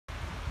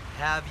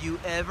Have you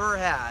ever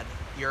had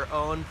your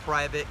own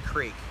private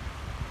creek?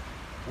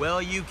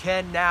 Well, you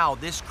can now.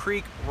 This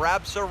creek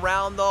wraps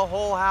around the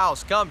whole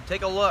house. Come,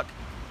 take a look.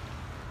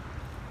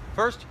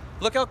 First,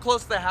 look how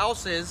close the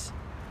house is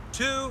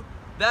to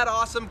that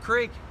awesome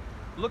creek.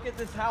 Look at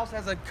this house.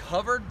 Has a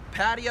covered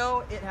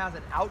patio. It has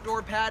an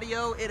outdoor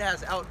patio. It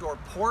has outdoor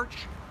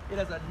porch. It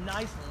has a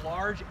nice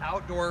large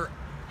outdoor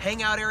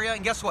hangout area.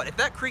 And guess what? If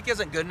that creek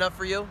isn't good enough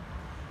for you,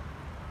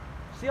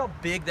 see how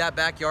big that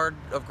backyard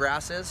of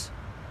grass is?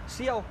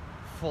 See how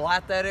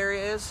flat that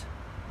area is?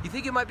 You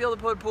think you might be able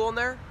to put a pool in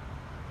there?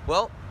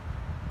 Well,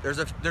 there's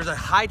a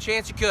high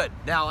chance you could.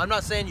 Now, I'm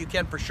not saying you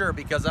can for sure,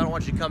 because I don't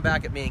want you to come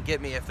back at me and get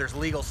me if there's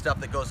legal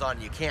stuff that goes on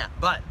and you can't.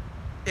 But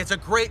it's a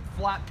great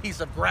flat piece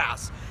of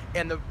grass,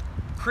 and the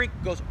creek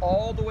goes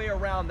all the way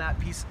around that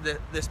piece,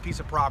 this piece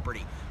of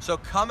property. So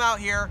come out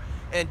here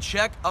and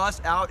check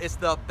us out. It's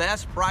the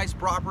best priced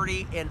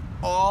property in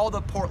all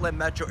the Portland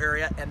metro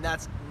area, and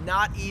that's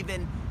not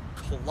even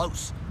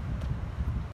close.